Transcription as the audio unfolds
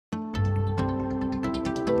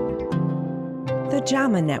the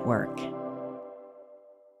JAMA Network.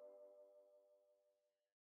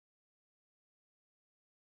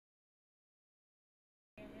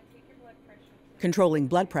 Controlling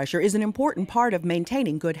blood pressure is an important part of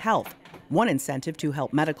maintaining good health. One incentive to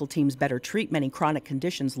help medical teams better treat many chronic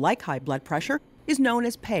conditions like high blood pressure is known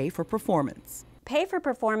as pay for performance. Pay for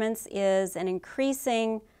performance is an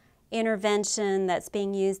increasing intervention that's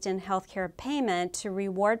being used in healthcare payment to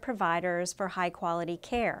reward providers for high-quality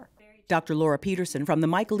care. Dr. Laura Peterson from the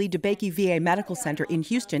Michael E. DeBakey VA Medical Center in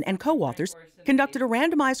Houston and co-authors conducted a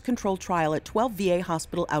randomized controlled trial at 12 VA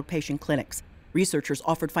hospital outpatient clinics. Researchers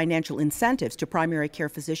offered financial incentives to primary care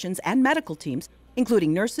physicians and medical teams,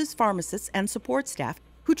 including nurses, pharmacists, and support staff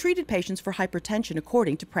who treated patients for hypertension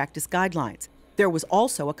according to practice guidelines. There was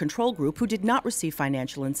also a control group who did not receive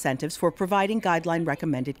financial incentives for providing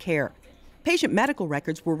guideline-recommended care. Patient medical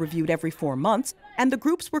records were reviewed every 4 months, and the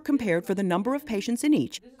groups were compared for the number of patients in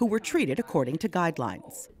each who were treated according to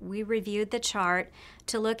guidelines. We reviewed the chart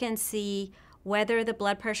to look and see whether the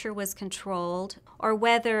blood pressure was controlled or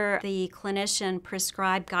whether the clinician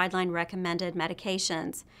prescribed guideline-recommended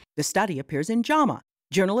medications. The study appears in JAMA,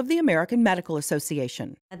 Journal of the American Medical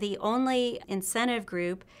Association. The only incentive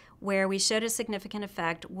group where we showed a significant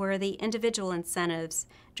effect were the individual incentives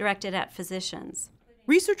directed at physicians.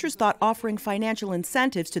 Researchers thought offering financial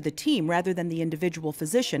incentives to the team rather than the individual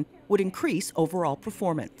physician would increase overall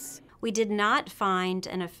performance. We did not find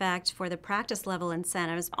an effect for the practice level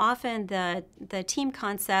incentives. Often the team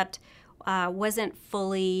concept wasn't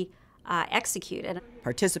fully executed.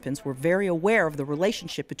 Participants were very aware of the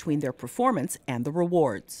relationship between their performance and the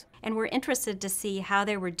rewards. And we're interested to see how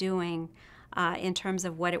they were doing in terms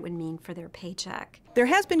of what it would mean for their paycheck. There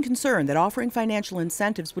has been concern that offering financial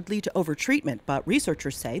incentives would lead to overtreatment, but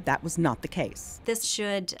researchers say that was not the case. This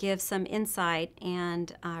should give some insight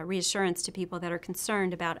and reassurance to people that are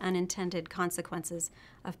concerned about unintended consequences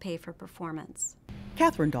of pay for performance.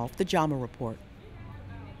 Catherine Dolf, the JAMA Report.